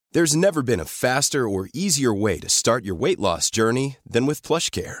There's never been a faster or easier way to start your weight loss journey than with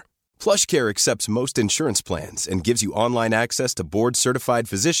PlushCare. PlushCare accepts most insurance plans and gives you online access to board-certified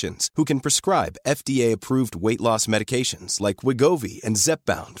physicians who can prescribe FDA-approved weight loss medications like Wegovy and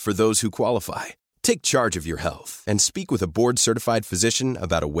Zepbound for those who qualify. Take charge of your health and speak with a board-certified physician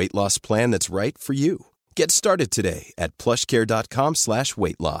about a weight loss plan that's right for you. Get started today at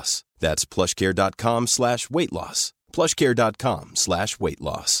plushcare.com/weight-loss. That's plushcare.com/weight-loss.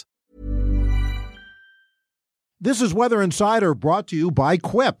 plushcare.com/weight-loss. This is Weather Insider, brought to you by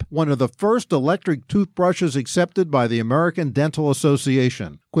Quip, one of the first electric toothbrushes accepted by the American Dental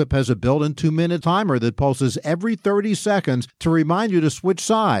Association. Quip has a built-in 2-minute timer that pulses every 30 seconds to remind you to switch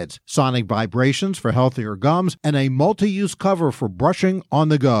sides, sonic vibrations for healthier gums, and a multi-use cover for brushing on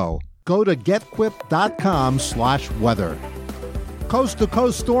the go. Go to getquip.com/weather.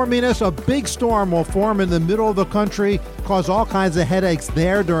 Coast-to-coast storminess. A big storm will form in the middle of the country, cause all kinds of headaches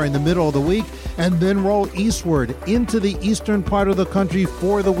there during the middle of the week, and then roll eastward into the eastern part of the country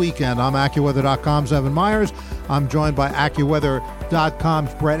for the weekend. I'm AccuWeather.com's Evan Myers. I'm joined by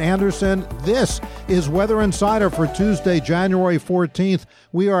AccuWeather.com's Brett Anderson. This is Weather Insider for Tuesday, January 14th.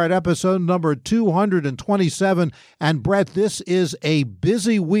 We are at episode number 227. And Brett, this is a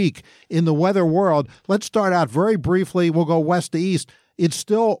busy week in the weather world. Let's start out very briefly. We'll go west to east. It's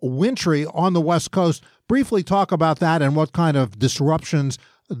still wintry on the West Coast. Briefly talk about that and what kind of disruptions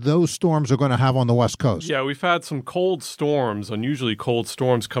those storms are going to have on the West Coast. Yeah, we've had some cold storms, unusually cold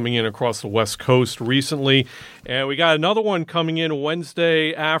storms coming in across the West Coast recently. And we got another one coming in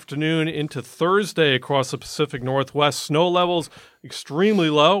Wednesday afternoon into Thursday across the Pacific Northwest. Snow levels extremely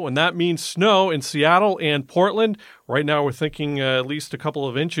low, and that means snow in Seattle and Portland. Right now we're thinking at least a couple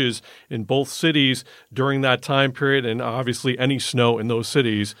of inches in both cities during that time period, and obviously any snow in those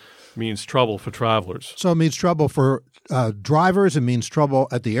cities means trouble for travelers. So it means trouble for drivers. It means trouble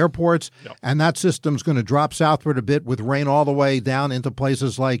at the airports. Yep. And that system's going to drop southward a bit with rain all the way down into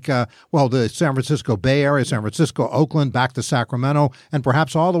places like, the San Francisco Bay Area, San Francisco, Oakland, back to Sacramento, and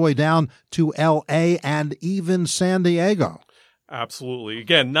perhaps all the way down to L.A. and even San Diego. Absolutely.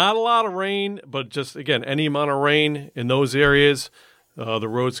 Again, not a lot of rain, but just, again, any amount of rain in those areas, the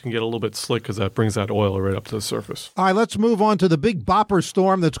roads can get a little bit slick because that brings that oil right up to the surface. All right, let's move on to the big bopper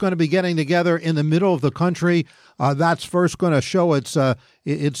storm that's going to be getting together in the middle of the country. That's first going to show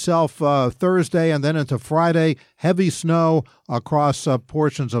itself Thursday and then into Friday. Heavy snow across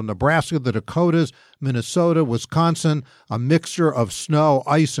portions of Nebraska, the Dakotas, Minnesota, Wisconsin, a mixture of snow,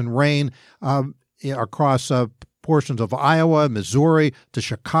 ice, and rain across portions of Iowa, Missouri, to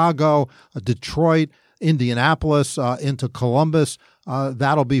Chicago, Detroit, Indianapolis, into Columbus.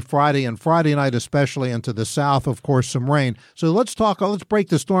 That'll be Friday and Friday night, especially into the south, of course, some rain. So let's break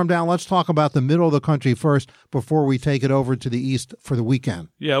the storm down. Let's talk about the middle of the country first before we take it over to the east for the weekend.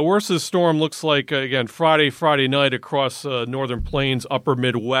 Yeah, worse this storm looks like, again, Friday night across northern plains, upper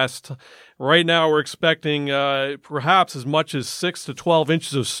Midwest. Right now, we're expecting perhaps as much as 6 to 12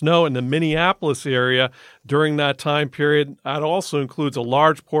 inches of snow in the Minneapolis area during that time period. That also includes a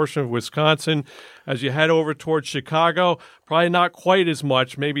large portion of Wisconsin. As you head over towards Chicago, probably not quite as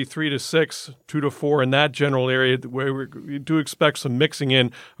much, maybe 3 to 6, 2 to 4 in that general area, where we do expect some mixing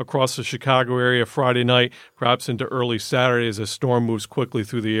in across the Chicago area Friday night, perhaps into early Saturday as the storm moves quickly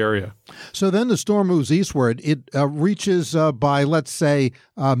through the area. So then the storm moves eastward. It reaches by, let's say,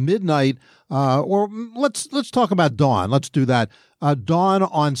 midnight, or let's talk about dawn. Let's do that. Dawn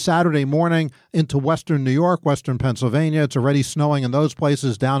on Saturday morning into western New York, western Pennsylvania. It's already snowing in those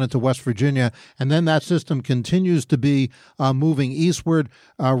places down into West Virginia. And then that system continues to be moving eastward,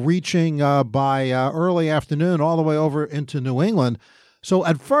 reaching by early afternoon all the way over into New England. So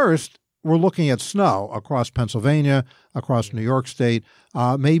at first, we're looking at snow across Pennsylvania, across New York State,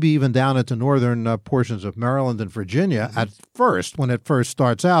 maybe even down into northern portions of Maryland and Virginia at first, when it first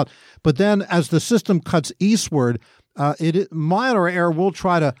starts out. But then as the system cuts eastward, milder air will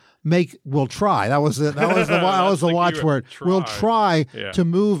try. That was the watchword. We'll try to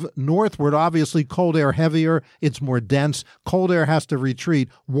move northward. Obviously, cold air heavier. It's more dense. Cold air has to retreat.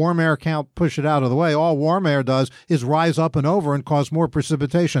 Warm air can't push it out of the way. All warm air does is rise up and over and cause more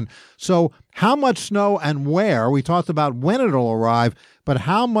precipitation. So how much snow and where? We talked about when it'll arrive, but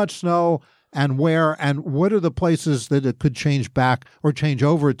how much snow and where, and what are the places that it could change back or change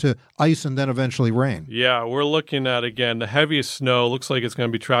over to ice and then eventually rain? Yeah, we're looking at, again, the heaviest snow. Looks like it's going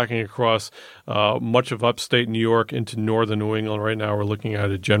to be tracking across much of upstate New York into northern New England. Right now we're looking at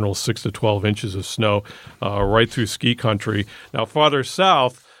a general 6 to 12 inches of snow right through ski country. Now, farther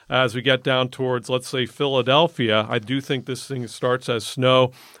south, as we get down towards, let's say, Philadelphia, I do think this thing starts as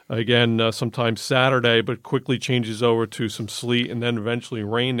snow again sometime Saturday, but quickly changes over to some sleet and then eventually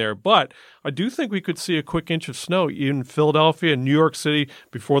rain there. But I do think we could see a quick inch of snow in Philadelphia and New York City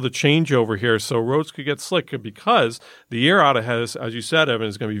before the changeover here. So roads could get slick because the air out ahead, as you said, Evan,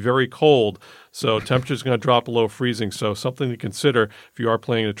 is going to be very cold. So temperature's going to drop below freezing. So something to consider if you are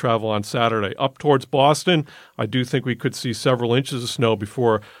planning to travel on Saturday. Up towards Boston, I do think we could see several inches of snow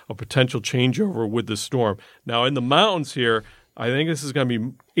before a potential changeover with the storm. Now in the mountains here, I think this is going to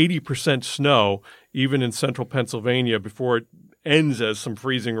be 80% snow, even in central Pennsylvania, before it ends as some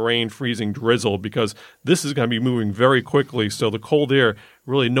freezing rain, freezing drizzle, because this is going to be moving very quickly. So the cold air,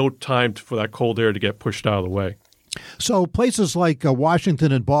 really no time for that cold air to get pushed out of the way. So places like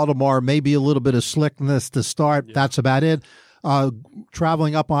Washington and Baltimore, maybe a little bit of slickness to start. Yeah. That's about it.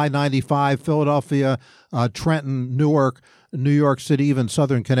 Traveling up I-95, Philadelphia, Trenton, Newark, New York City, even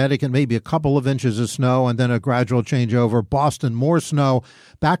southern Connecticut, maybe a couple of inches of snow and then a gradual changeover. Boston, more snow.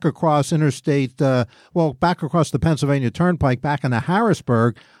 Back across interstate, back across the Pennsylvania Turnpike, back into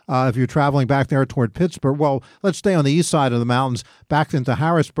Harrisburg, if you're traveling back there toward Pittsburgh. Well, let's stay on the east side of the mountains. Back into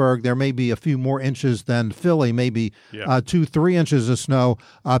Harrisburg, there may be a few more inches than Philly, maybe 2-3 inches of snow.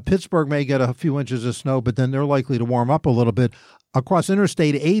 Pittsburgh may get a few inches of snow, but then they're likely to warm up a little bit. Across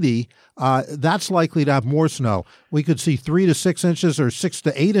Interstate 80, that's likely to have more snow. We could see 3 to 6 inches or 6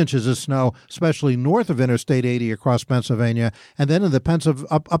 to 8 inches of snow, especially north of Interstate 80 across Pennsylvania. And then in the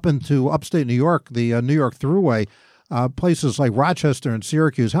up into upstate New York, the New York Thruway, places like Rochester and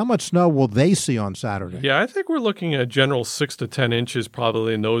Syracuse, how much snow will they see on Saturday? Yeah, I think we're looking at general 6 to 10 inches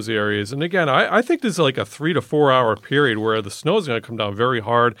probably in those areas. And again, I think this is like a 3 to 4 hour period where the snow is going to come down very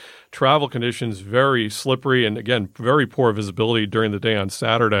hard. Travel conditions very slippery, and again, very poor visibility during the day on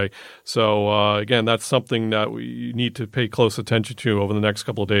Saturday. So again, that's something that we need to pay close attention to over the next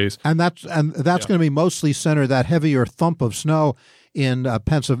couple of days. And that's going to be mostly centered, that heavier thump of snow in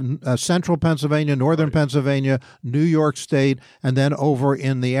central Pennsylvania, northern Pennsylvania, New York State, and then over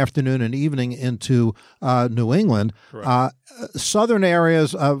in the afternoon and evening into New England. Southern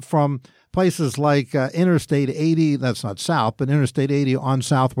areas from places like Interstate 80, that's not south, but Interstate 80 on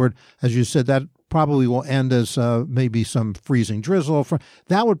southward, as you said, that probably will end as maybe some freezing drizzle.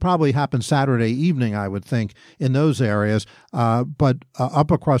 That would probably happen Saturday evening, I would think, in those areas. But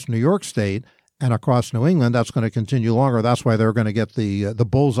up across New York State and across New England, that's going to continue longer. That's why they're going to get the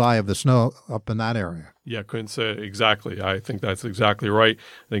bullseye of the snow up in that area. Yeah, couldn't say exactly. I think that's exactly right.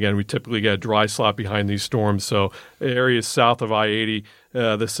 And again, we typically get a dry slot behind these storms. So areas south of I-80,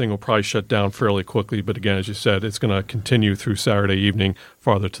 this thing will probably shut down fairly quickly. But again, as you said, it's going to continue through Saturday evening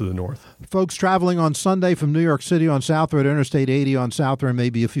farther to the north. Folks traveling on Sunday from New York City on southward, Interstate 80 on southward,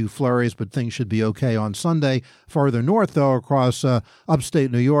 maybe a few flurries, but things should be okay on Sunday. Farther north, though, across upstate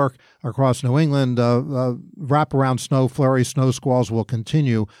New York, across New England, wraparound snow flurries, snow squalls will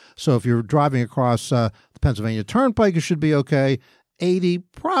continue. So if you're driving across the Pennsylvania Turnpike, it should be okay. 80,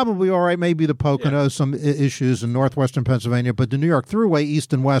 probably all right. Maybe the Poconos, some issues in northwestern Pennsylvania. But the New York Thruway,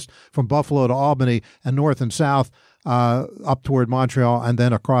 east and west, from Buffalo to Albany and north and south, up toward Montreal, and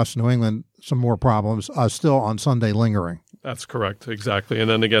then across New England, some more problems still on Sunday lingering. That's correct, exactly. And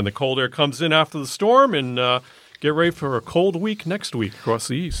then again, the cold air comes in after the storm, and get ready for a cold week next week across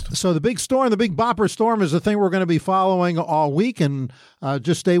the east. So the big storm, the big bopper storm, is the thing we're going to be following all week. And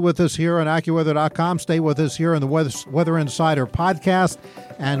just stay with us here on AccuWeather.com. Stay with us here in the Weather Insider podcast,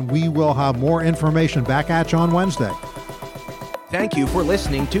 and we will have more information back at you on Wednesday. Thank you for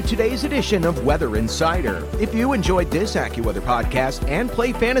listening to today's edition of Weather Insider. If you enjoyed this AccuWeather podcast and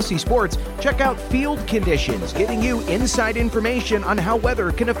play fantasy sports, check out Field Conditions, giving you inside information on how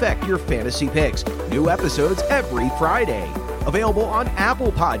weather can affect your fantasy picks. New episodes every Friday. Available on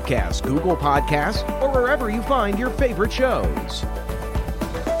Apple Podcasts, Google Podcasts, or wherever you find your favorite shows.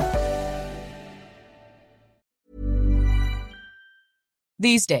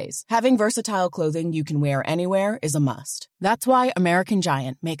 These days, having versatile clothing you can wear anywhere is a must. That's why American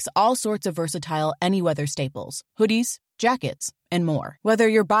Giant makes all sorts of versatile any-weather staples, hoodies, jackets, and more. Whether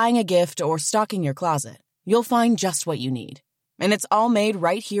you're buying a gift or stocking your closet, you'll find just what you need. And it's all made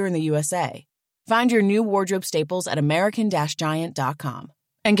right here in the USA. Find your new wardrobe staples at American-Giant.com.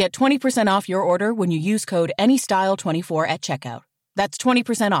 And get 20% off your order when you use code ANYSTYLE24 at checkout. That's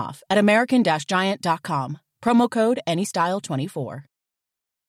 20% off at American-Giant.com. Promo code ANYSTYLE24.